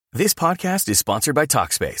This podcast is sponsored by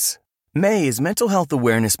Talkspace. May is Mental Health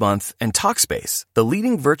Awareness Month, and Talkspace, the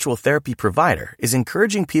leading virtual therapy provider, is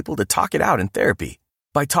encouraging people to talk it out in therapy.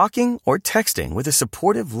 By talking or texting with a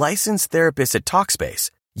supportive, licensed therapist at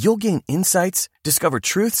Talkspace, you'll gain insights, discover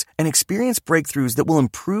truths, and experience breakthroughs that will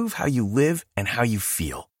improve how you live and how you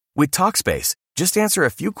feel. With Talkspace, just answer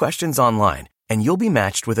a few questions online, and you'll be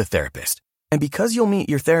matched with a therapist. And because you'll meet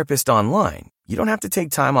your therapist online, you don't have to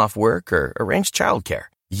take time off work or arrange childcare.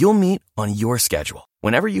 You'll meet on your schedule,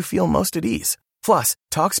 whenever you feel most at ease. Plus,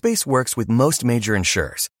 Talkspace works with most major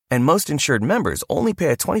insurers, and most insured members only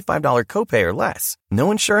pay a $25 copay or less. No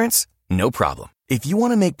insurance? No problem. If you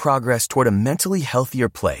want to make progress toward a mentally healthier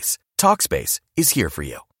place, Talkspace is here for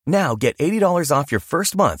you. Now get $80 off your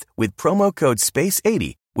first month with promo code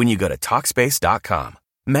SPACE80 when you go to Talkspace.com.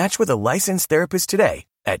 Match with a licensed therapist today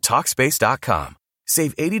at Talkspace.com.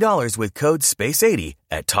 Save $80 with code SPACE80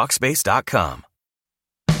 at Talkspace.com.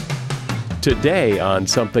 Today on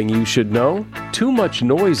Something You Should Know, too much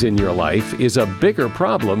noise in your life is a bigger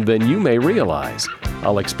problem than you may realize.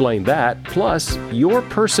 I'll explain that, plus your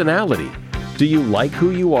personality. Do you like who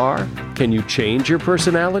you are? Can you change your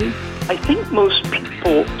personality? I think most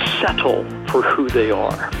people settle for who they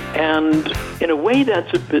are. And in a way,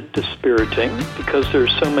 that's a bit dispiriting because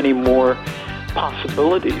there's so many more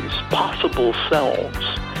possibilities, possible selves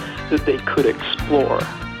that they could explore.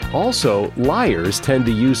 Also, liars tend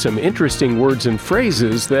to use some interesting words and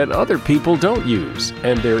phrases that other people don't use,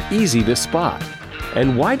 and they're easy to spot.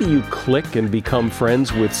 And why do you click and become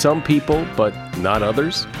friends with some people but not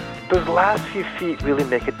others? Those last few feet really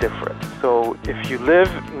make a difference. So if you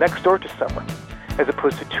live next door to someone, as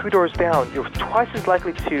opposed to 2 doors down, you're twice as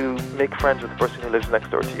likely to make friends with the person who lives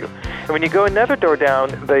next door to you. And when you go another door down,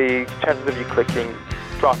 the chances of you clicking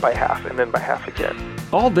drop by half, and then by half again.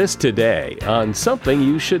 All this today on Something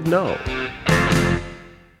You Should Know.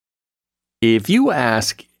 If you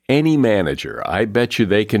ask any manager, I bet you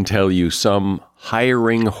they can tell you some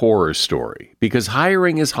hiring horror story, because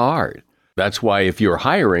hiring is hard. That's why if you're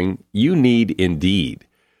hiring, you need Indeed.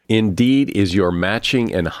 Indeed is your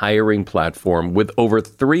matching and hiring platform with over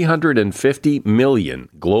 350 million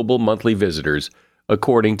global monthly visitors,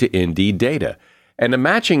 according to Indeed data, and a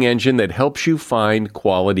matching engine that helps you find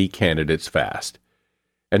quality candidates fast.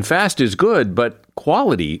 And fast is good, but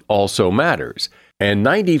quality also matters. And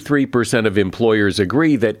 93% of employers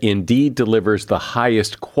agree that Indeed delivers the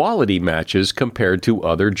highest quality matches compared to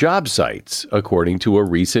other job sites, according to a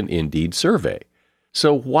recent Indeed survey.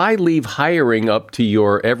 So why leave hiring up to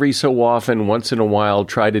your every so often, once in a while,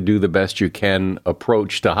 try to do the best you can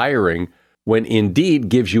approach to hiring when Indeed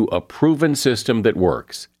gives you a proven system that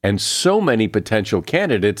works and so many potential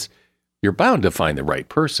candidates, you're bound to find the right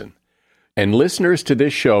person. And listeners to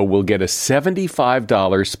this show will get a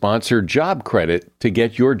 $75 sponsored job credit to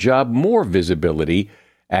get your job more visibility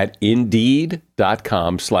at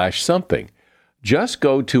Indeed.com/something. Just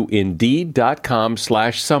go to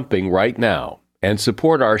Indeed.com/something right now and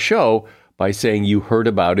support our show by saying you heard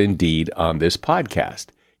about Indeed on this podcast.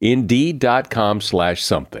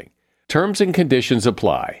 Indeed.com/something. Terms and conditions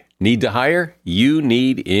apply. Need to hire? You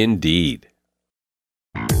need Indeed.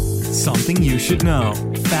 Something you should know.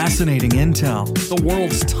 Fascinating intel, the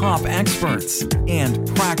world's top experts, and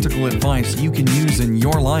practical advice you can use in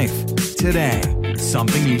your life. Today,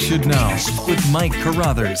 Something You Should Know with Mike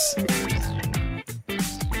Carruthers.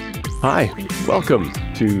 Hi, welcome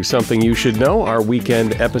to Something You Should Know, our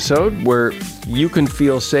weekend episode where you can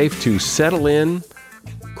feel safe to settle in,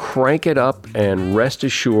 crank it up, and rest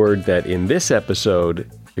assured that in this episode,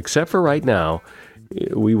 except for right now,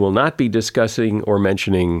 we will not be discussing or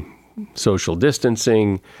mentioning social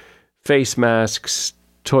distancing, face masks,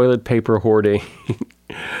 toilet paper hoarding,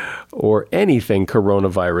 or anything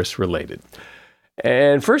coronavirus related.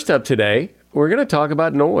 And first up today, we're going to talk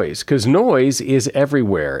about noise, because noise is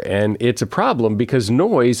everywhere, and it's a problem because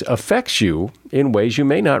noise affects you in ways you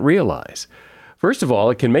may not realize. First of all,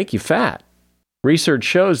 it can make you fat. Research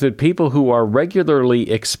shows that people who are regularly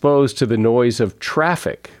exposed to the noise of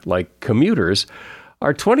traffic, like commuters,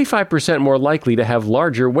 are 25% more likely to have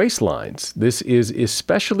larger waistlines. This is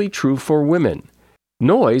especially true for women.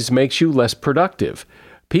 Noise makes you less productive.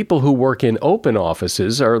 People who work in open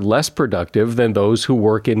offices are less productive than those who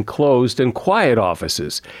work in closed and quiet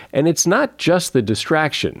offices. And it's not just the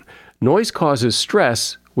distraction. Noise causes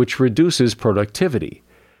stress, which reduces productivity.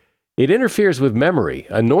 It interferes with memory.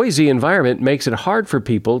 A noisy environment makes it hard for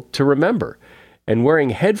people to remember. And wearing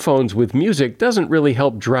headphones with music doesn't really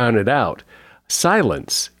help drown it out.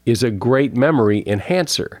 Silence is a great memory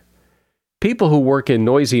enhancer. People who work in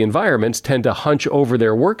noisy environments tend to hunch over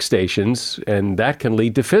their workstations, and that can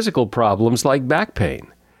lead to physical problems like back pain.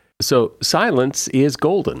 So silence is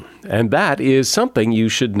golden, and that is something you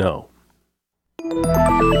should know.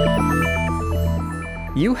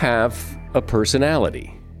 You have a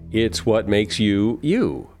personality. It's what makes you,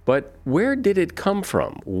 you. But where did it come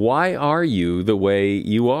from? Why are you the way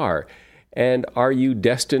you are? And are you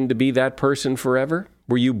destined to be that person forever?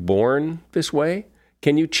 Were you born this way?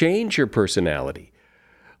 Can you change your personality?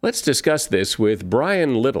 Let's discuss this with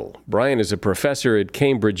Brian Little. Brian is a professor at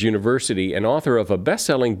Cambridge University and author of a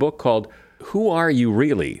best-selling book called Who Are You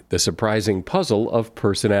Really? The Surprising Puzzle of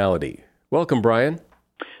Personality. Welcome, Brian.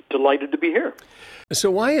 Delighted to be here. So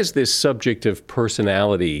why is this subject of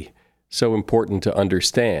personality so important to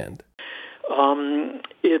understand?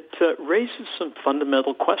 It raises some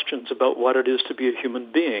fundamental questions about what it is to be a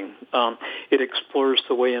human being. It explores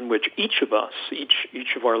the way in which each of us,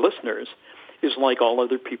 each of our listeners, is like all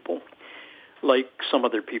other people, like some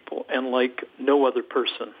other people, and like no other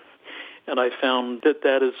person. And I found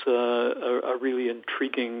that is a really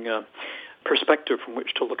intriguing perspective from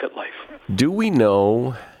which to look at life. Do we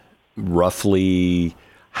know roughly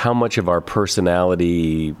how much of our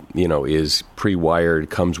personality, is pre-wired,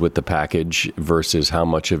 comes with the package, versus how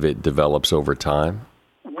much of it develops over time?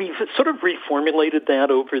 We've sort of reformulated that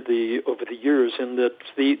over the years, in that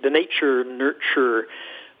the nature-nurture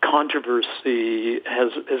controversy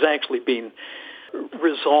has actually been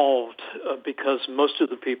resolved because most of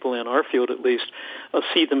the people in our field, at least,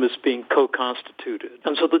 see them as being co-constituted.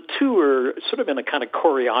 And so the two are sort of in a kind of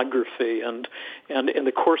choreography, and in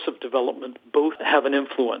the course of development, both have an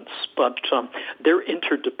influence, but they're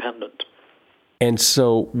interdependent. And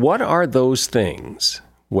so what are those things,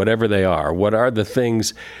 whatever they are, what are the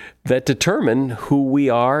things that determine who we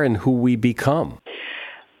are and who we become?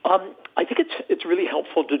 I think it's really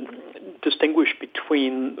helpful to distinguish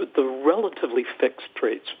between the relatively fixed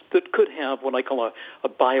traits that could have what I call a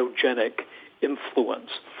biogenic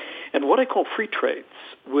influence, and what I call free traits,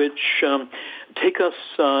 which take us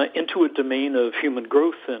into a domain of human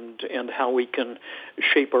growth and how we can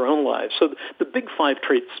shape our own lives. So the big five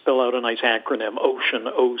traits spell out a nice acronym: OCEAN,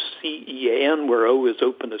 O-C-E-A-N, where O is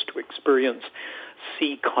openness to experience,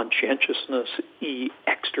 C, conscientiousness, E,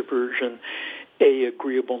 extroversion, A,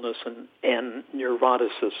 agreeableness, and N,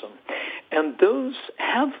 neuroticism. And those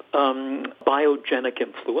have biogenic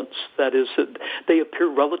influence. That is, that they appear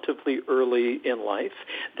relatively early in life.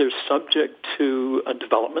 They're subject to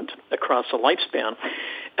development across a lifespan,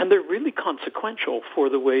 and they're really consequential for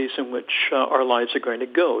the ways in which our lives are going to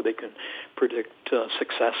go. They can predict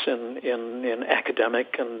success in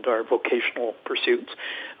academic and our vocational pursuits,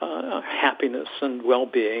 happiness and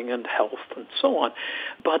well-being and health and so on.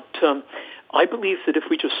 But I believe that if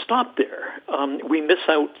we just stop there, we miss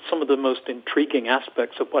out some of the most intriguing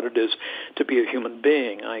aspects of what it is to be a human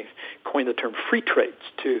being. I coined the term free traits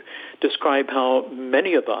to describe how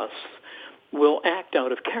many of us will act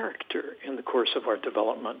out of character in the course of our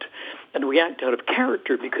development. And we act out of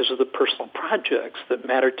character because of the personal projects that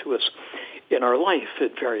matter to us in our life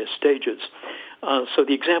at various stages. So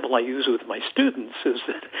the example I use with my students is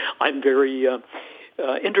that I'm very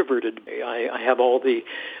introverted. I have all the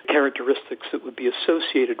characteristics that would be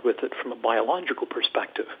associated with it from a biological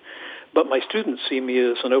perspective. But my students see me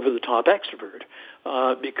as an over-the-top extrovert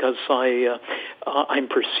because I'm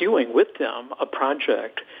pursuing with them a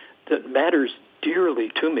project that matters dearly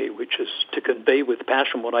to me, which is to convey with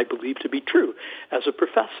passion what I believe to be true as a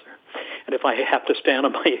professor. And if I have to stand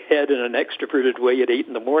on my head in an extroverted way at 8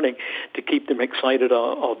 a.m. to keep them excited,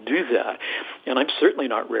 I'll do that. And I'm certainly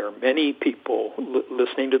not rare. Many people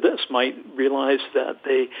listening to this might realize that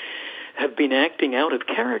they have been acting out of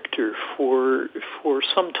character for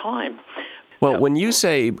some time. Well, when you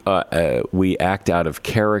say we act out of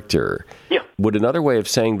character, would another way of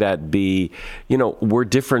saying that be, we're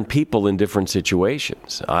different people in different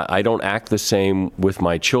situations? I don't act the same with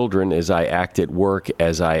my children as I act at work,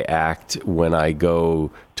 as I act when I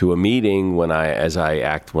go to a meeting, as I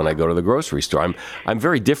act when I go to the grocery store. I'm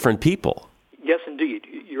very different people. Yes, indeed.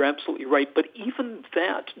 You're absolutely right. But even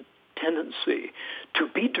that tendency to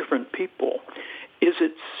be different people is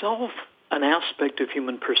itself an aspect of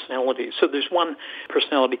human personality. So there's one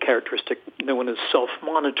personality characteristic known as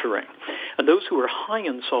self-monitoring. And those who are high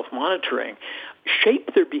in self-monitoring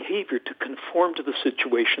shape their behavior to conform to the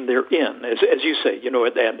situation they're in. As you say,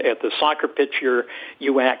 at the soccer pitch,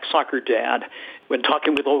 you act soccer dad. When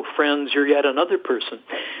talking with old friends, you're yet another person.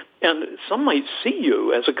 And some might see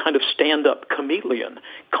you as a kind of stand-up chameleon,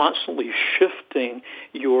 constantly shifting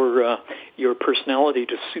your personality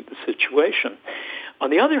to suit the situation. On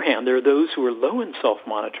the other hand, there are those who are low in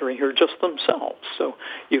self-monitoring who are just themselves. So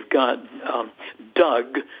you've got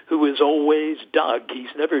Doug, who is always Doug. He's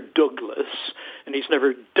never Douglas, and he's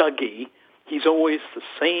never Dougie. He's always the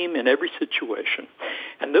same in every situation.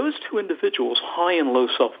 And those two individuals, high and low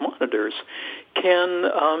self-monitors,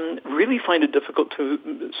 can really find it difficult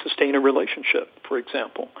to sustain a relationship, for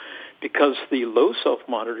example, because the low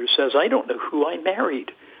self-monitor says, I don't know who I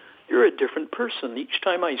married. You're a different person. Each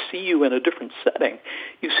time I see you in a different setting,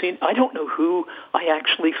 I don't know who I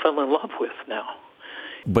actually fell in love with now.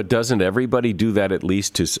 But doesn't everybody do that at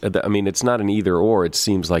least to, I mean, it's not an either or. It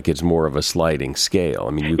seems like it's more of a sliding scale.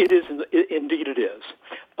 I mean, It is, indeed it is.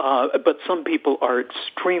 But some people are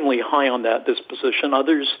extremely high on that disposition.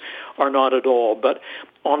 Others are not at all. But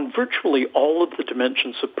on virtually all of the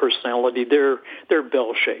dimensions of personality, they're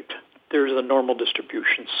bell-shaped. There's a normal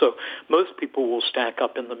distribution. So most people will stack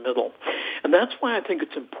up in the middle. And that's why I think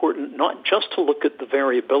it's important not just to look at the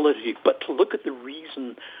variability, but to look at the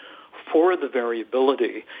reason for the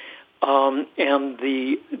variability and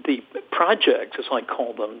the projects, as I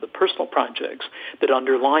call them, the personal projects that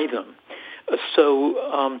underlie them.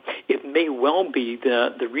 So it may well be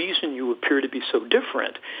that the reason you appear to be so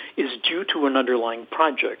different is due to an underlying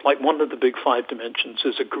project. Like one of the big 5 dimensions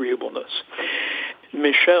is agreeableness.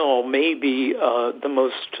 Michelle may be the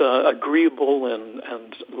most agreeable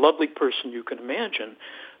and lovely person you can imagine,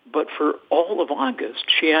 but for all of August,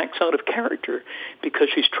 she acts out of character because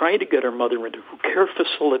she's trying to get her mother into a care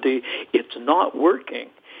facility. It's not working.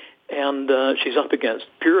 And she's up against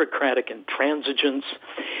bureaucratic intransigence,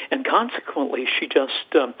 and consequently,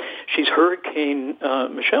 she's Hurricane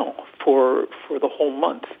Michelle for the whole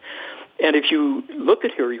month. And if you look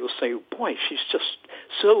at her, you'll say, boy, she's just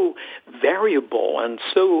so variable and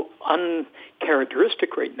so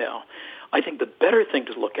uncharacteristic right now. I think the better thing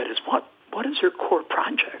to look at is what is her core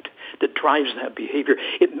project that drives that behavior?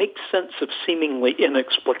 It makes sense of seemingly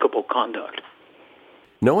inexplicable conduct.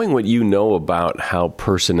 Knowing what you know about how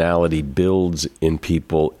personality builds in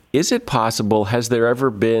people, is it possible, has there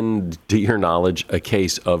ever been, to your knowledge, a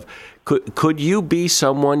case of could you be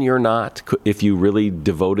someone you're not if you really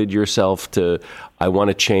devoted yourself to, I want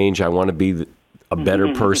to change, I want to be a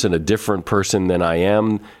better person, a different person than I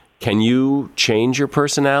am? Can you change your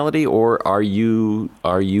personality, or are you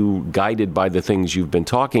guided by the things you've been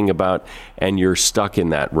talking about and you're stuck in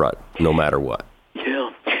that rut no matter what? Yeah,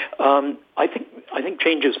 I think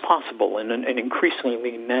change is possible, and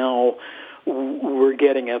increasingly now we're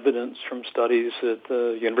getting evidence from studies at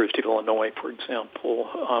the University of Illinois, for example,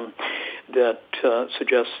 that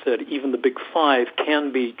suggests that even the big 5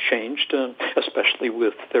 can be changed, especially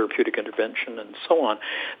with therapeutic intervention and so on,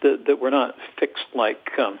 that we're not fixed like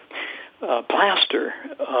plaster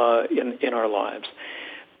in our lives.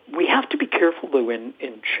 We have to be careful, though, in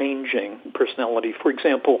changing personality. For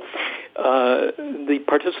example, the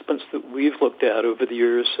participants that we've looked at over the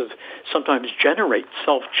years have sometimes generate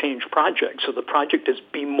self-change projects. So the project is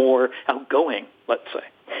be more outgoing, let's say.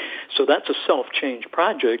 So that's a self-change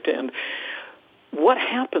project. And what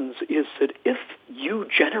happens is that if you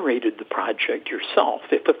generated the project yourself,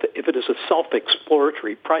 if it is a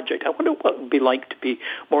self-exploratory project, I wonder what it would be like to be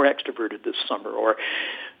more extroverted this summer, or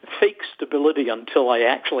fake stability until I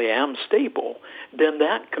actually am stable, then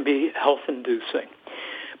that can be health-inducing.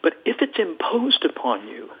 But if it's imposed upon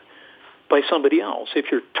you by somebody else, if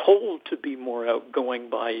you're told to be more outgoing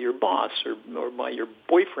by your boss or by your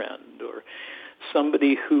boyfriend or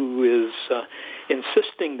somebody who is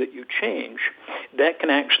insisting that you change, that can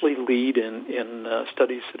actually lead in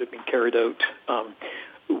studies that have been carried out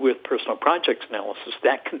with personal projects analysis,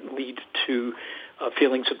 that can lead to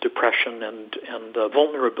feelings of depression and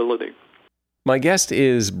vulnerability. My guest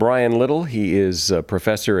is Brian Little. He is a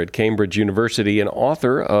professor at Cambridge University and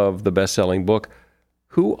author of the best-selling book,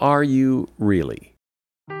 Who Are You Really?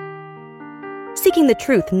 Seeking the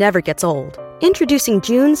truth never gets old. Introducing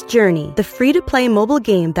June's Journey, the free-to-play mobile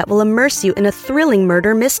game that will immerse you in a thrilling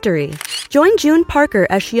murder mystery. Join June Parker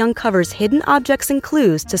as she uncovers hidden objects and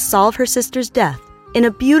clues to solve her sister's death in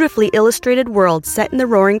a beautifully illustrated world set in the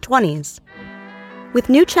Roaring '20s. With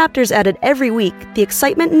new chapters added every week, the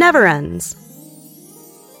excitement never ends.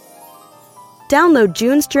 Download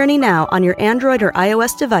June's Journey now on your Android or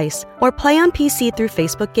iOS device, or play on PC through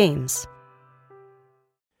Facebook Games.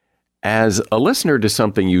 As a listener to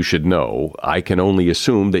Something You Should Know, I can only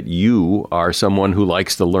assume that you are someone who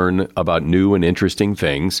likes to learn about new and interesting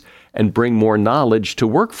things and bring more knowledge to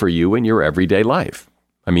work for you in your everyday life.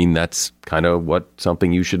 I mean, that's kind of what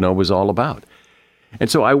Something You Should Know is all about. And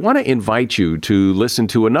so I want to invite you to listen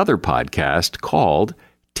to another podcast called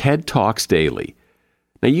TED Talks Daily.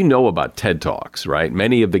 Now, you know about TED Talks, right?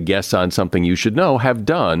 Many of the guests on Something You Should Know have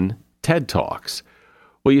done TED Talks.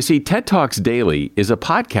 Well, you see, TED Talks Daily is a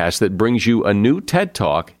podcast that brings you a new TED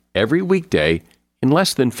Talk every weekday in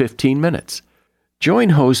less than 15 minutes. Join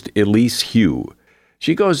host Elise Hu.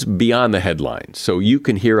 She goes beyond the headlines so you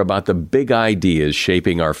can hear about the big ideas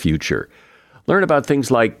shaping our future. Learn about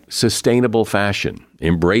things like sustainable fashion,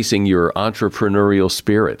 embracing your entrepreneurial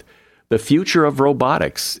spirit, the future of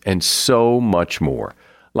robotics, and so much more.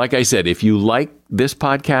 Like I said, if you like this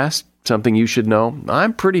podcast, Something You Should Know,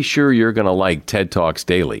 I'm pretty sure you're going to like TED Talks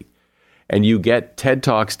Daily. And you get TED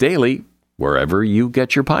Talks Daily wherever you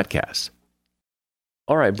get your podcasts.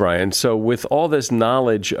 All right, Brian. So with all this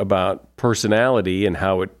knowledge about personality and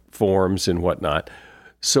how it forms and whatnot,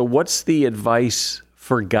 so what's the advice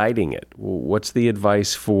for guiding it? What's the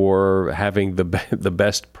advice for having the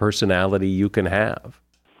best personality you can have?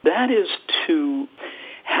 That is to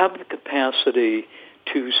have the capacity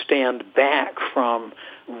to stand back from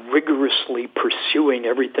rigorously pursuing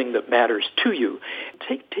everything that matters to you.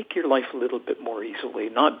 Take your life a little bit more easily,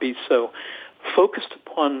 not be so focused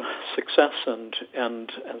upon success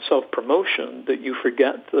and self-promotion that you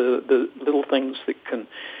forget the little things that can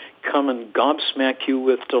come and gobsmack you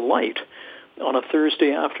with delight on a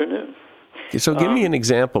Thursday afternoon. So give me an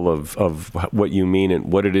example of what you mean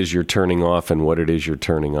and what it is you're turning off and what it is you're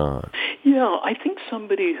turning on. Yeah, I think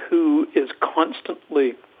somebody who is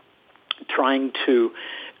constantly trying to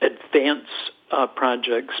advance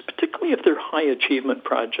projects, particularly if they're high achievement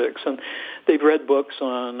projects, and they've read books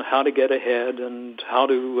on how to get ahead and how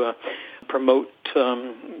to promote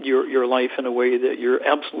your life in a way that you're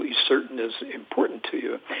absolutely certain is important to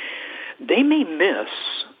you, they may miss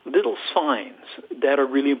little signs that are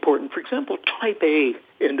really important. For example, type A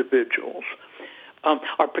individuals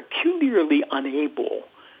are peculiarly unable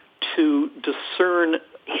to discern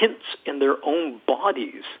hints in their own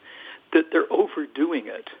bodies that they're overdoing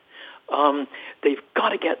it. They've got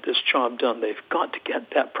to get this job done. They've got to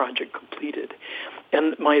get that project completed.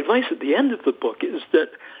 And my advice at the end of the book is that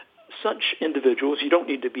such individuals, you don't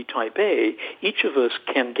need to be type A, each of us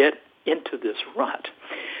can get into this rut,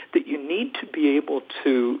 that you need to be able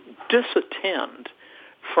to disattend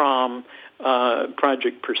from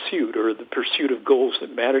project pursuit or the pursuit of goals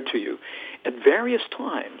that matter to you at various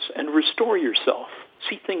times and restore yourself.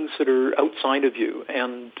 See things that are outside of you,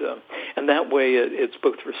 and that way it's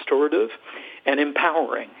both restorative and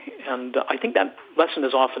empowering. And I think that lesson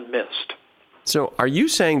is often missed. So are you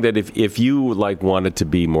saying that if you wanted to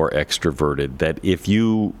be more extroverted, that if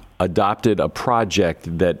you adopted a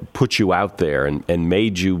project that put you out there and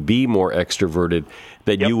made you be more extroverted,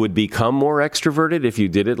 that you would become more extroverted if you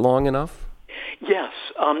did it long enough? Yes,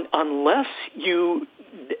 unless you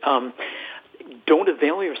don't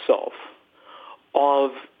avail yourself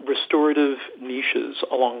of restorative niches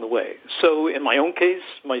along the way. So in my own case,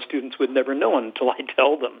 my students would never know until I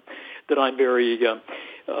tell them that I'm very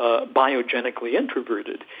biogenically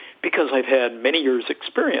introverted, because I've had many years'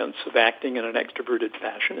 experience of acting in an extroverted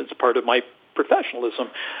fashion. It's part of my professionalism,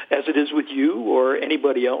 as it is with you or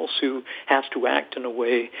anybody else who has to act in a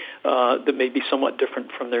way that may be somewhat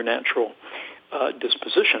different from their natural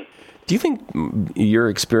disposition. Do you think your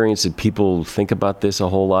experience that people think about this a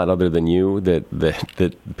whole lot other than you,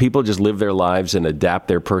 that people just live their lives and adapt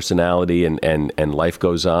their personality and life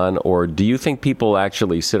goes on? Or do you think people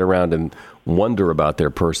actually sit around and wonder about their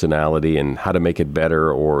personality and how to make it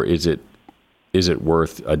better, or is it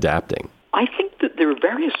worth adapting? I think that there are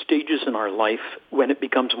various stages in our life when it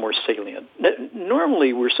becomes more salient.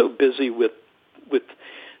 Normally, we're so busy with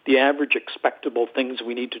the average expectable things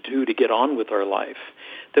we need to do to get on with our life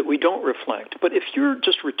that we don't reflect. But if you're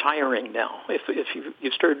just retiring now, if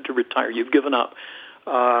you've started to retire, you've given up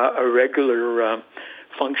a regular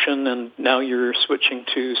function and now you're switching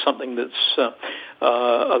to something that's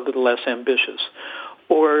a little less ambitious,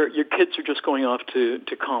 or your kids are just going off to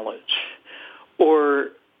college, or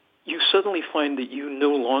you suddenly find that you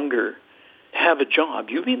no longer have a job,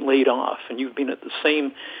 you've been laid off and you've been at the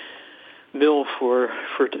same mill for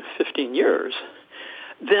 15 years,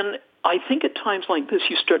 then I think at times like this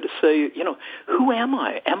you start to say, who am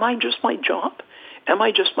I? Am I just my job? Am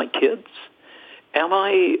I just my kids? Am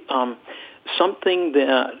I something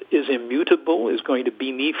that is immutable, is going to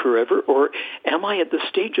be me forever? Or am I at the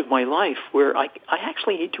stage of my life where I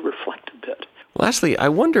actually need to reflect a bit? Lastly, I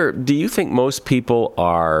wonder, do you think most people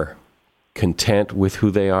are content with who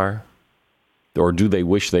they are? Or do they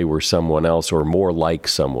wish they were someone else or more like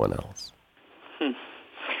someone else?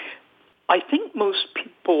 I think most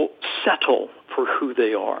people settle for who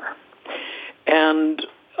they are. And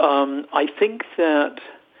I think that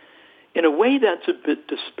in a way, that's a bit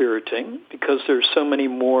dispiriting because there's so many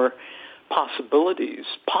more possibilities,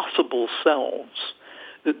 possible selves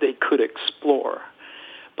that they could explore.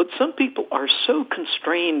 But some people are so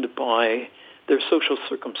constrained by their social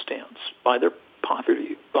circumstance, by their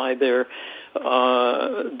poverty, by their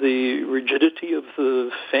the rigidity of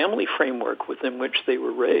the family framework within which they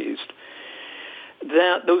were raised,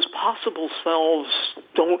 that those possible selves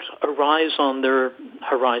don't arise on their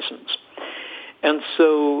horizons. And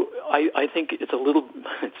so I think it's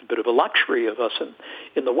a bit of a luxury of us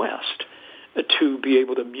in the West to be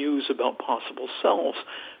able to muse about possible selves,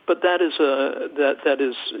 but that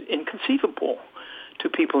is inconceivable to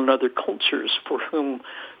people in other cultures for whom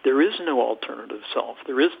there is no alternative self.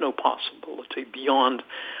 There is no possibility beyond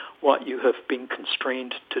what you have been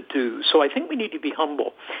constrained to do. So I think we need to be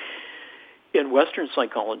humble in Western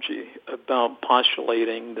psychology about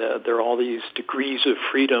postulating that there are all these degrees of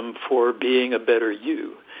freedom for being a better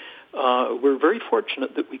you. We're very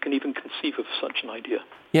fortunate that we can even conceive of such an idea.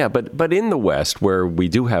 Yeah, but in the West, where we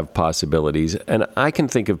do have possibilities, and I can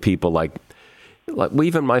think of people like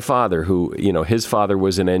even my father, who, his father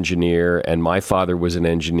was an engineer, and my father was an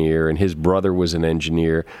engineer, and his brother was an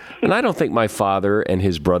engineer. And I don't think my father and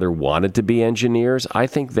his brother wanted to be engineers. I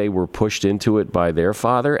think they were pushed into it by their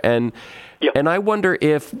father. And Yep. And I wonder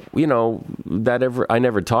if, I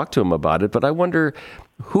never talked to him about it, but I wonder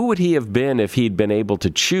who would he have been if he'd been able to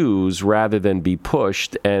choose rather than be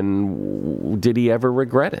pushed, and did he ever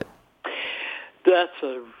regret it? That's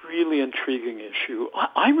a really intriguing issue.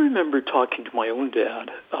 I remember talking to my own dad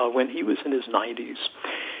when he was in his 90s.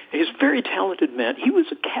 He's a very talented man. He was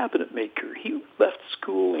a cabinet maker. He left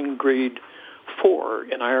school in grade 4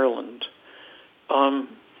 in Ireland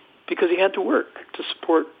because he had to work to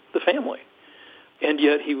support the family. And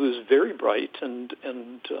yet he was very bright and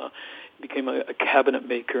became a cabinet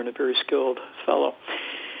maker and a very skilled fellow.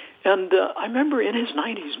 And I remember in his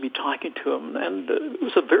 90s me talking to him, and it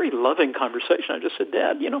was a very loving conversation. I just said,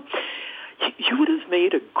 Dad, you would have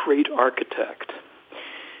made a great architect.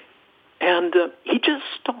 And he just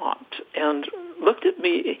stopped and looked at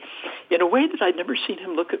me in a way that I'd never seen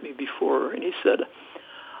him look at me before. And he said,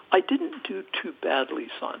 I didn't do too badly,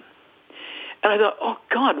 son. And I thought, oh,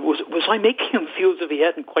 God, was I making him feel as if he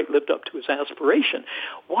hadn't quite lived up to his aspiration?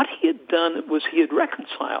 What he had done was he had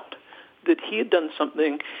reconciled, that he had done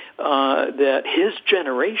something that his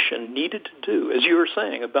generation needed to do, as you were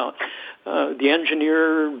saying about the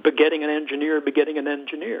engineer begetting an engineer begetting an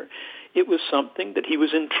engineer. It was something that he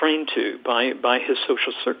was entrained to by his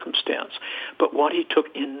social circumstance. But what he took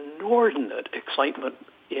inordinate excitement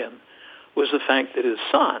in was the fact that his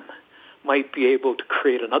son might be able to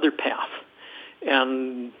create another path.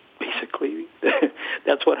 And basically,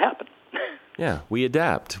 that's what happened. Yeah, we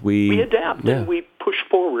adapt. We adapt, and we push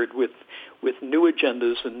forward with new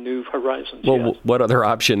agendas and new horizons. Well, yes. What other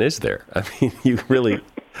option is there? I mean, you really,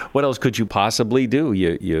 what else could you possibly do?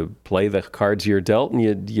 You play the cards you're dealt,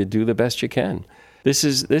 and you do the best you can. This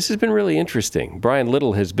has been really interesting. Brian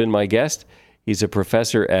Little has been my guest. He's a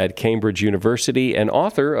professor at Cambridge University and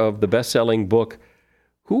author of the best-selling book,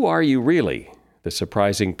 Who Are You Really? The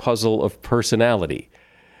Surprising Puzzle of Personality.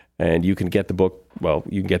 And you can get the book,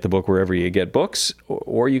 wherever you get books,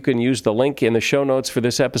 or you can use the link in the show notes for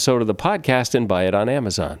this episode of the podcast and buy it on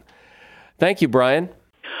Amazon. Thank you, Brian.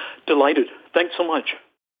 Delighted. Thanks so much.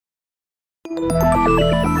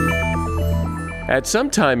 At some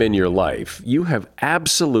time in your life, you have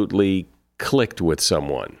absolutely clicked with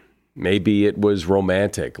someone. Maybe it was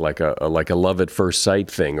romantic, like a love at first sight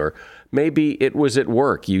thing, or maybe it was at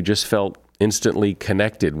work. You just felt instantly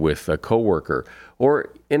connected with a coworker,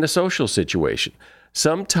 or in a social situation.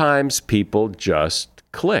 Sometimes people just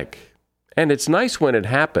click. And it's nice when it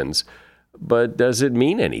happens, but does it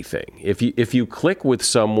mean anything? If you click with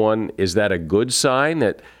someone, is that a good sign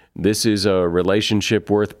that this is a relationship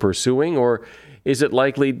worth pursuing, or is it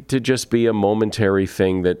likely to just be a momentary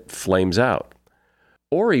thing that flames out?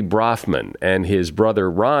 Ori Brafman and his brother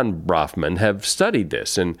Ron Brafman have studied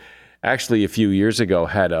this, and actually a few years ago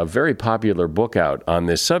had a very popular book out on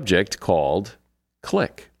this subject called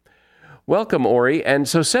Click. Welcome, Ori. And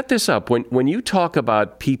so set this up. When you talk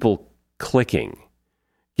about people clicking,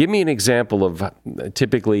 give me an example of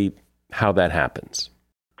typically how that happens.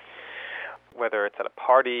 Whether it's at a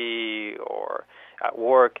party or at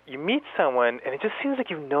work, you meet someone and it just seems like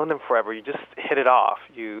you've known them forever. You just hit it off.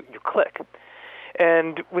 You click.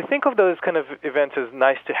 And we think of those kind of events as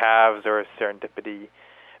nice to haves or serendipity.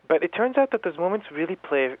 But it turns out that those moments really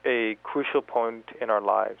play a crucial point in our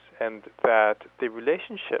lives, and that the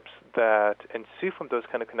relationships that ensue from those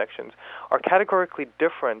kind of connections are categorically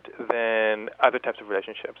different than other types of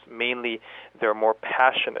relationships. Mainly, they're more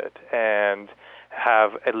passionate and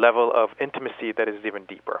have a level of intimacy that is even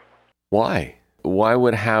deeper. Why? Why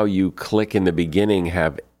would how you click in the beginning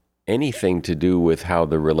have anything to do with how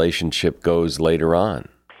the relationship goes later on?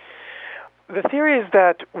 The theory is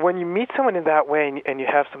that when you meet someone in that way and you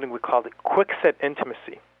have something we call the quickset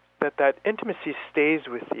intimacy, that intimacy stays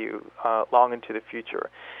with you long into the future.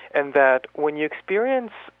 And that when you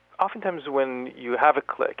experience, oftentimes when you have a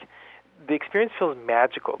click, the experience feels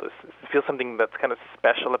magical. This feels something that's kind of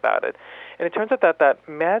special about it. And it turns out that that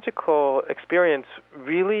magical experience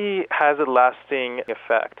really has a lasting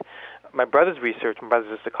effect. My brother's research, my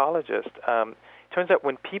brother's a psychologist, turns out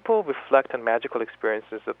when people reflect on magical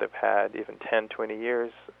experiences that they've had even 10, 20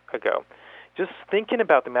 years ago, just thinking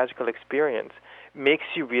about the magical experience makes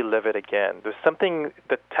you relive it again. There's something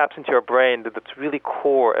that taps into your brain that's really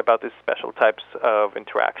core about these special types of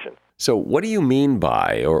interaction. So what do you mean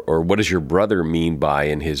by, or what does your brother mean by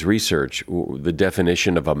in his research, the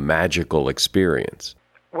definition of a magical experience?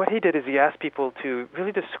 What he did is he asked people to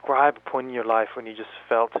really describe a point in your life when you just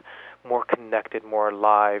felt more connected, more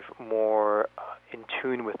alive, more in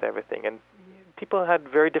tune with everything. And people had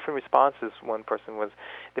very different responses. One person was,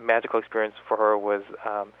 the magical experience for her was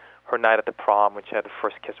her night at the prom when she had the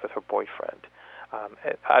first kiss with her boyfriend.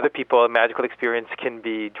 Other people, a magical experience can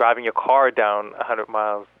be driving your car down 100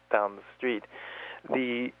 miles down the street.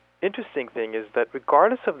 The interesting thing is that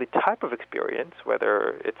regardless of the type of experience,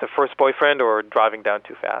 whether it's a first boyfriend or driving down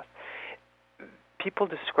too fast, people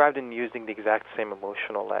described in using the exact same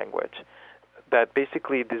emotional language. That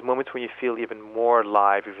basically these moments when you feel even more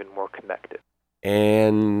alive, even more connected.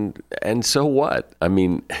 And so what? I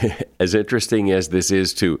mean, as interesting as this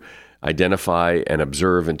is to identify and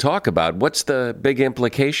observe and talk about, what's the big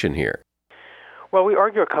implication here? Well, we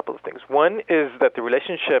argue a couple of things. One is that the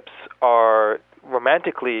relationships are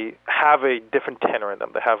romantically have a different tenor in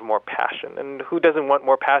them. They have more passion. And who doesn't want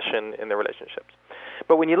more passion in their relationships?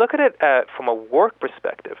 But when you look at it from a work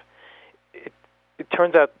perspective, it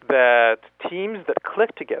turns out that teams that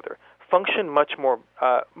click together function much more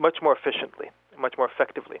efficiently, much more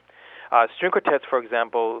effectively. String quartets, for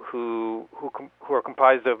example, who are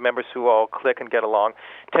comprised of members who all click and get along,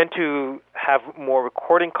 tend to have more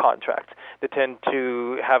recording contracts. They tend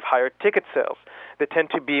to have higher ticket sales. They tend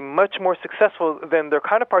to be much more successful than their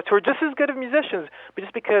counterparts who are just as good of musicians, but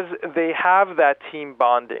just because they have that team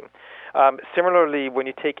bonding. Similarly, when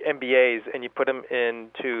you take MBAs and you put them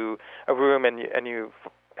into a room and you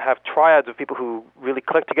have triads of people who really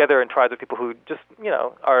click together and triads of people who just,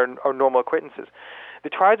 are normal acquaintances. The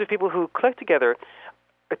triads of people who click together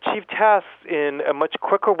achieve tasks in a much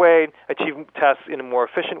quicker way, achieve tasks in a more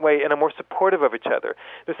efficient way, and are more supportive of each other.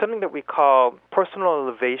 There's something that we call personal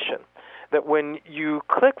elevation, that when you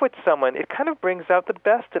click with someone, it kind of brings out the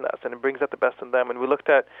best in us, and it brings out the best in them. And we looked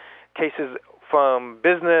at cases from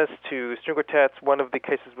business to string quartets. One of the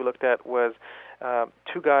cases we looked at was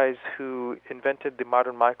two guys who invented the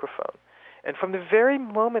modern microphone. And from the very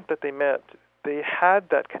moment that they met, they had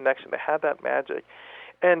that connection, they had that magic.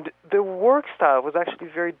 And their work style was actually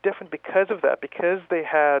very different because of that, because they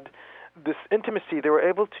had this intimacy. They were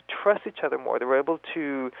able to trust each other more. They were able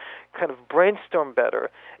to kind of brainstorm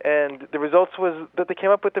better. And the results was that they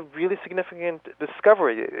came up with a really significant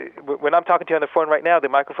discovery. When I'm talking to you on the phone right now, the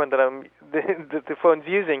microphone that the phone's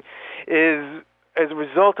using is as a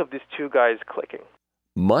result of these two guys clicking.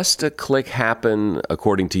 Must a click happen,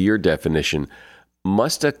 according to your definition,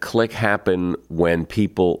 must a click happen when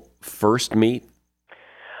people first meet?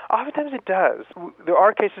 Oftentimes it does. There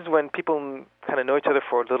are cases when people kind of know each other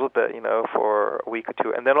for a little bit, for a week or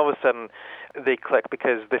two, and then all of a sudden they click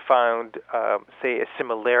because they found, say, a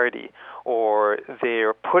similarity, or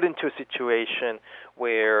they're put into a situation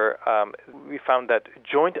where we found that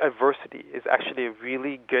joint adversity is actually a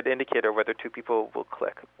really good indicator whether two people will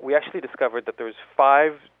click. We actually discovered that there's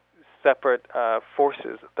 5 separate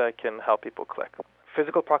forces that can help people click.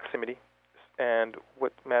 Physical proximity, and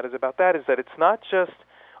what matters about that is that it's not just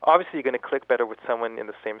obviously, you're going to click better with someone in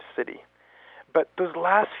the same city. But those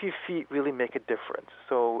last few feet really make a difference.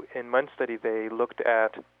 So in one study, they looked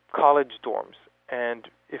at college dorms. And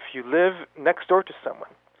if you live next door to someone,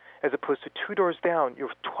 as opposed to 2 doors down, you're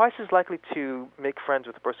twice as likely to make friends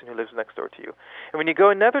with the person who lives next door to you. And when you go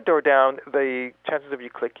another door down, the chances of you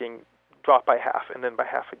clicking drop by half, and then by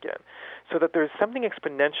half again. So that there's something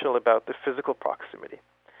exponential about the physical proximity.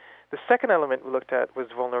 The second element we looked at was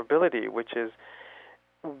vulnerability, which is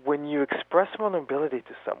when you express vulnerability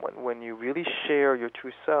to someone, when you really share your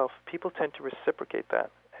true self, people tend to reciprocate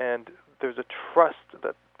that. And there's a trust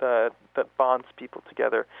that bonds people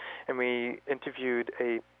together. And we interviewed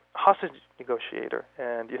a hostage negotiator,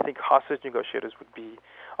 and you think hostage negotiators would be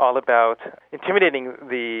all about intimidating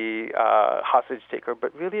the hostage taker,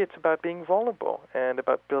 but really it's about being vulnerable and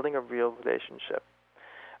about building a real relationship.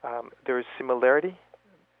 There is similarity.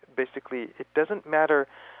 Basically, it doesn't matter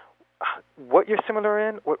what you're similar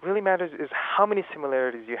in. What really matters is how many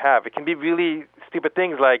similarities you have. It can be really stupid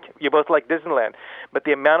things like you both like Disneyland, but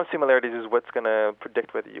the amount of similarities is what's going to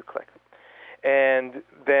predict whether you click. And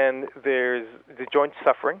then there's the joint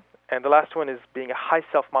suffering. And the last one is being a high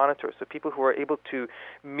self-monitor. So people who are able to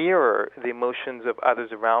mirror the emotions of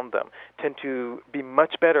others around them tend to be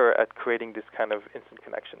much better at creating this kind of instant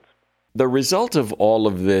connections. The result of all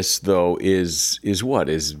of this, though, is what?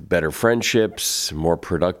 Is better friendships, more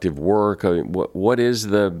productive work? I mean, what is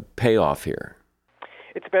the payoff here?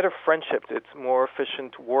 It's better friendships. It's more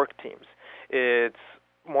efficient work teams. It's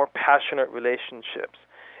more passionate relationships.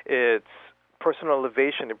 It's personal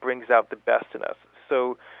elevation. It brings out the best in us.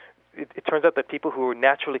 So it turns out that people who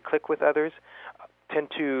naturally click with others tend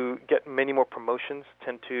to get many more promotions,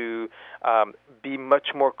 tend to be much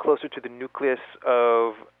more closer to the nucleus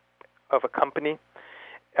of a company,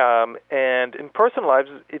 and in personal lives,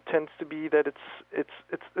 it tends to be that it's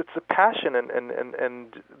the passion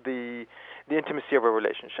and the intimacy of a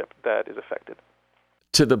relationship that is affected.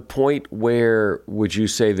 To the point where, would you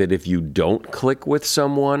say that if you don't click with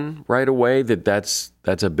someone right away, that's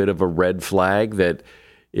a bit of a red flag, that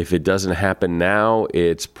if it doesn't happen now,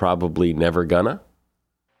 it's probably never gonna?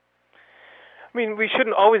 I mean, we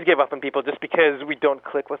shouldn't always give up on people just because we don't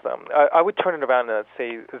click with them. I would turn it around and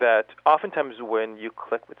say that oftentimes when you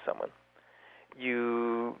click with someone,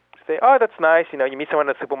 you say, oh, that's nice. You know, you meet someone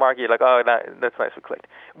in a supermarket, you're like, oh, that's nice, we clicked.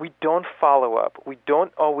 We don't follow up. We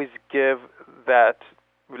don't always give that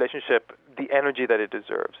relationship the energy that it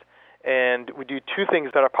deserves. And we do two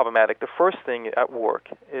things that are problematic. The first thing at work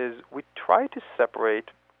is we try to separate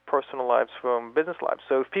personal lives from business lives.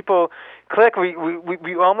 So if people click, we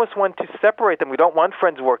almost want to separate them. We don't want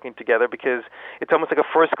friends working together because it's almost like a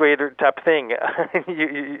first grader type thing.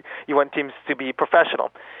 You want teams to be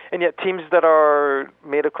professional. And yet teams that are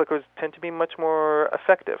made of clickers tend to be much more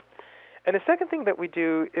effective. And the second thing that we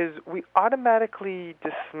do is we automatically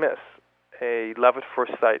dismiss a love at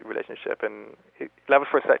first sight relationship. And love at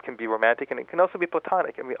first sight can be romantic and it can also be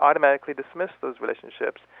platonic. And we automatically dismiss those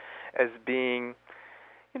relationships as being,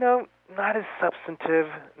 you know, not as substantive,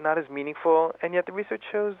 not as meaningful, and yet the research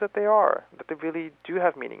shows that they are, that they really do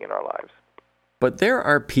have meaning in our lives. But there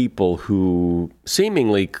are people who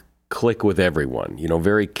seemingly click with everyone, you know,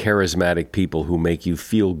 very charismatic people who make you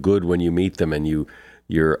feel good when you meet them and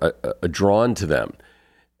you're drawn to them.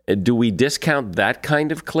 Do we discount that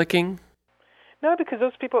kind of clicking? No, because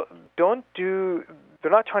those people they're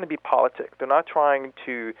not trying to be politic. They're not trying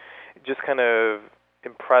to just kind of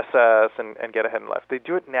impress us and get ahead in life. They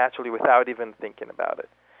do it naturally without even thinking about it.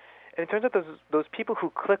 And it turns out those people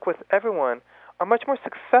who click with everyone are much more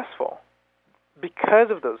successful because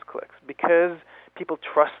of those clicks, because people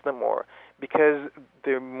trust them more, because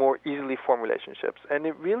they're more easily form relationships. And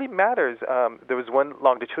it really matters. There was one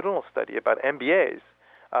longitudinal study about MBAs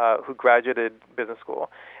who graduated business school,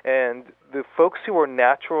 and the folks who were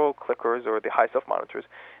natural clickers or the high self-monitors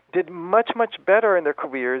did much, much better in their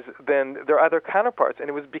careers than their other counterparts. And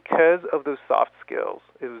it was because of those soft skills.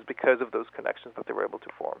 It was because of those connections that they were able to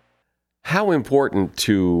form. How important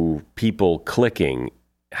to people clicking,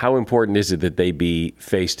 how important is it that they be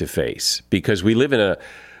face-to-face? Because we live in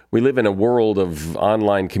a world of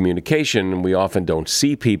online communication, and we often don't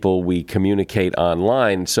see people. We communicate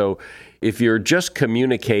online. So if you're just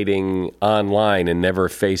communicating online and never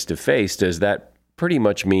face-to-face, does that pretty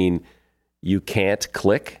much mean you can't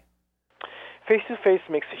click? Face-to-face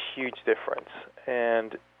makes a huge difference,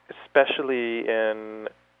 and especially in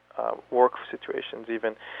work situations,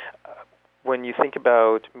 even when you think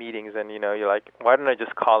about meetings and, you know, you're like, why don't I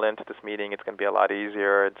just call into this meeting? It's going to be a lot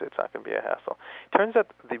easier. It's not going to be a hassle. It turns out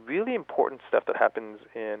the really important stuff that happens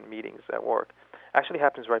in meetings at work actually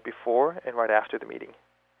happens right before and right after the meeting.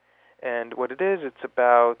 And what it is, it's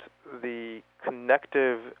about the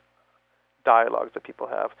connective dialogues that people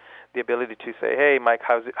have, the ability to say, hey, Mike,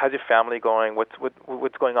 how's your family going?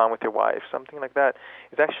 What's going on with your wife? Something like that.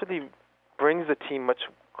 It actually brings the team much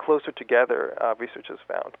closer together, research has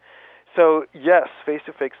found. So, yes,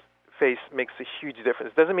 face-to-face makes a huge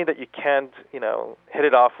difference. It doesn't mean that you can't, you know, hit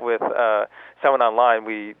it off with someone online.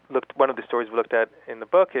 One of the stories we looked at in the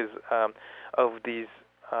book is of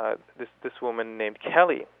this woman named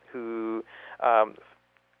Kelly who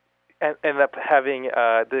and ended up having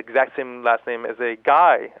the exact same last name as a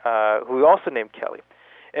guy who also named Kelly.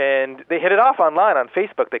 And they hit it off online on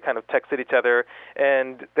Facebook. They kind of texted each other,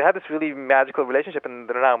 and they had this really magical relationship, and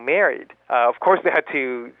they're now married. Of course, they had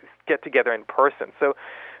to get together in person. So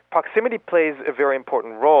proximity plays a very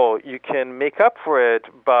important role. You can make up for it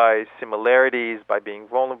by similarities, by being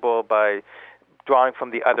vulnerable, by drawing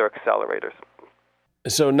from the other accelerators.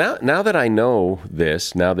 So now that I know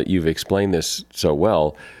this, now that you've explained this so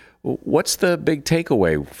well, what's the big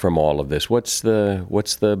takeaway from all of this? What's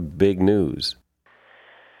the big news?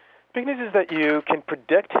 Big news is that you can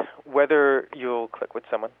predict whether you'll click with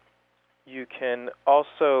someone. You can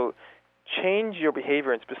also change your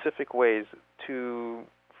behavior in specific ways to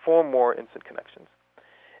form more instant connections.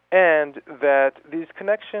 And that these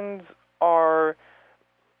connections are,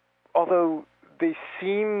 although they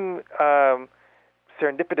seem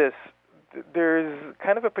serendipitous, there's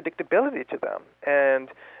kind of a predictability to them, and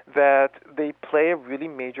that they play a really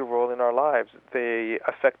major role in our lives. They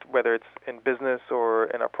affect whether it's in business or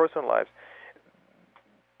in our personal lives.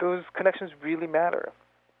 Those connections really matter.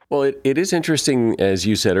 Well, it is interesting, as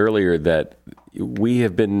you said earlier, that we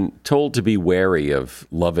have been told to be wary of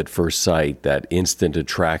love at first sight, that instant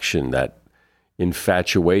attraction, that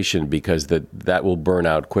infatuation, because that will burn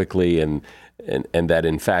out quickly, and that,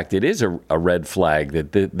 in fact, it is a red flag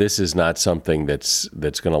that this is not something that's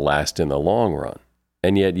going to last in the long run.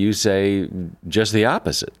 And yet you say just the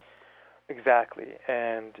opposite. Exactly.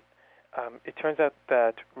 And it turns out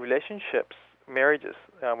that relationships, marriages,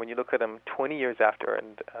 when you look at them 20 years after,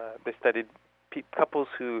 and they studied couples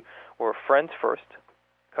who were friends first,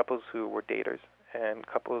 couples who were daters, and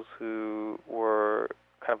couples who were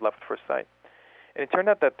kind of love at first sight. And it turned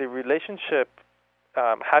out that the relationship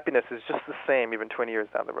happiness is just the same even 20 years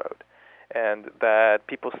down the road, and that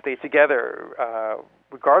people stay together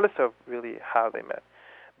regardless of really how they met.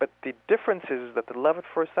 But the difference is that the love at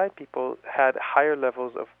first sight people had higher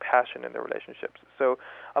levels of passion in their relationships. So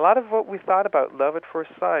a lot of what we thought about love at first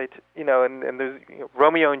sight, and there's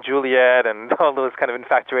Romeo and Juliet and all those kind of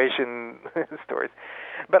infatuation stories.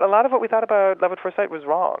 But a lot of what we thought about love at first sight was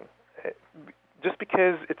wrong. Just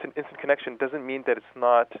because it's an instant connection doesn't mean that it's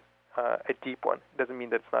not a deep one. It doesn't mean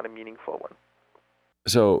that it's not a meaningful one.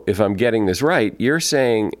 So if I'm getting this right, you're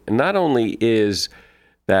saying not only is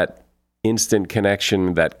that instant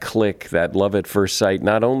connection, that click, that love at first sight,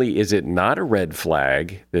 not only is it not a red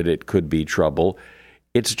flag that it could be trouble,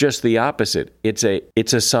 it's just the opposite. It's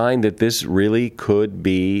a sign that this really could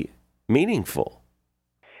be meaningful.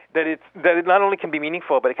 That it not only can be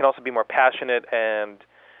meaningful, but it can also be more passionate and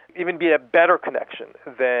even be a better connection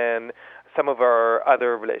than some of our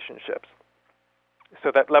other relationships.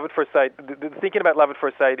 So that love at first sight, thinking about love at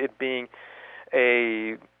first sight, it being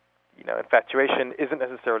a infatuation, isn't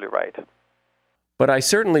necessarily right. But I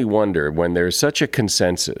certainly wonder, when there's such a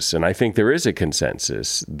consensus, and I think there is a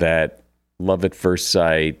consensus, that love at first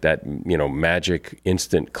sight, that magic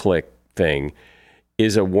instant click thing,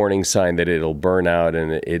 is a warning sign that it'll burn out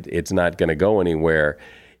and it's not going to go anywhere.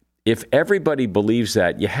 If everybody believes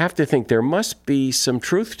that, you have to think there must be some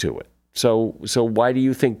truth to it. So why do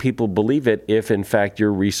you think people believe it if, in fact,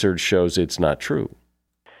 your research shows it's not true?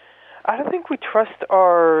 I don't think we trust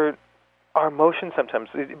our emotions sometimes,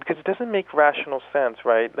 because it doesn't make rational sense,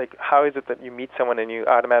 right? Like, how is it that you meet someone and you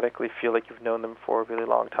automatically feel like you've known them for a really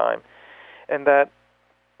long time? And that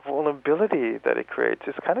vulnerability that it creates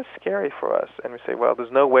is kind of scary for us. And we say, well,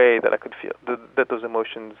 there's no way that I could feel that those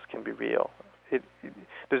emotions can be real.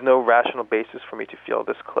 There's no rational basis for me to feel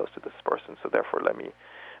this close to this person, so therefore let me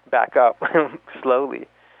back up slowly.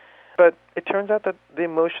 But it turns out that the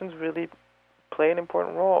emotions really play an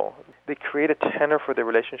important role. They create a tenor for the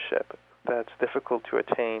relationship that's difficult to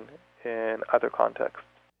attain in other contexts.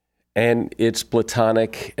 And it's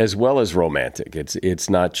platonic as well as romantic. It's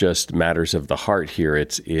not just matters of the heart here.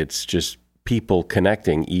 It's just people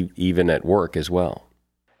connecting even at work as well.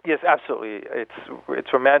 Yes, absolutely.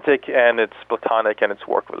 It's romantic, and it's platonic, and it's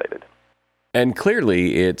work-related. And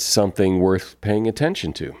clearly, it's something worth paying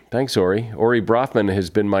attention to. Thanks, Ori. Ori Brafman has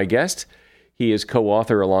been my guest. He is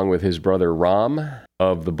co-author, along with his brother Ram,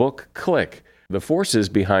 of the book Click, The Forces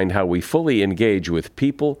Behind How We Fully Engage with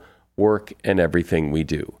People, Work, and Everything We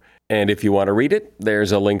Do. And if you want to read it,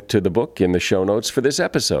 there's a link to the book in the show notes for this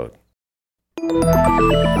episode.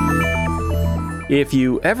 If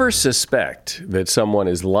you ever suspect that someone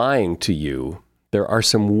is lying to you, there are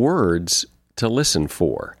some words to listen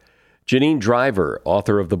for. Janine Driver,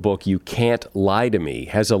 author of the book You Can't Lie to Me,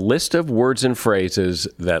 has a list of words and phrases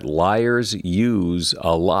that liars use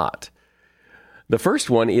a lot. The first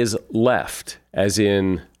one is left, as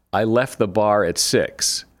in, I left the bar at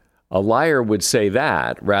 6. A liar would say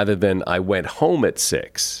that rather than I went home at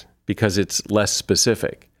 6 because it's less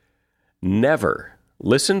specific. Never.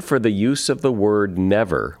 Listen for the use of the word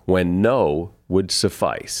never when no would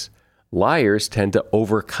suffice. Liars tend to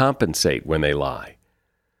overcompensate when they lie.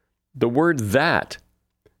 The word that.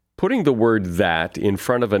 Putting the word that in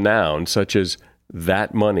front of a noun such as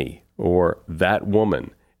that money or that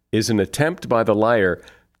woman is an attempt by the liar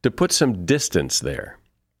to put some distance there.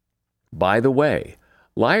 By the way.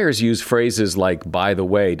 Liars use phrases like by the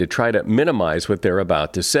way to try to minimize what they're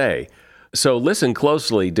about to say. So listen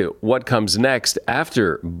closely to what comes next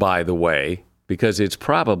after by the way, because it's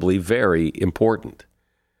probably very important.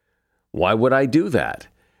 Why would I do that?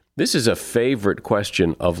 This is a favorite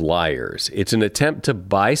question of liars. It's an attempt to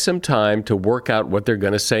buy some time to work out what they're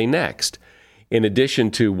going to say next. In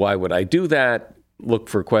addition to why would I do that, look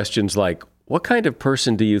for questions like, what kind of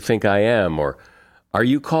person do you think I am? Or, are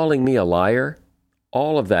you calling me a liar?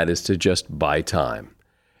 All of that is to just buy time.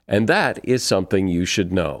 And that is something you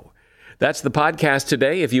should know. That's the podcast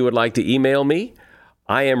today. If you would like to email me,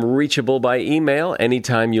 I am reachable by email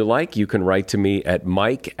anytime you like. You can write to me at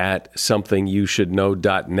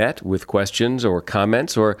mike@somethingyoushouldknow.net with questions or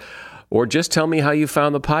comments, or just tell me how you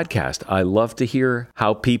found the podcast. I love to hear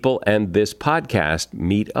how people and this podcast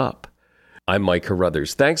meet up. I'm Mike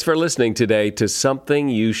Carruthers. Thanks for listening today to Something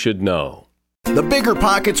You Should Know. The Bigger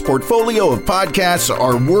Pockets portfolio of podcasts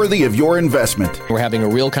are worthy of your investment. We're having a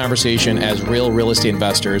real conversation as real estate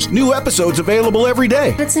investors. New episodes available every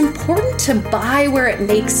day. It's important to buy where it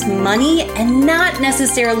makes money and not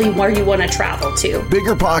necessarily where you want to travel to.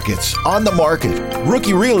 Bigger Pockets, On the Market,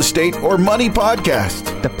 Rookie Real Estate, or Money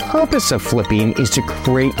Podcast. The purpose of flipping is to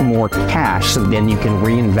create more cash so then you can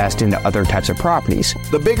reinvest into other types of properties.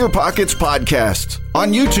 The Bigger Pockets Podcast,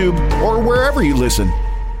 on YouTube or wherever you listen.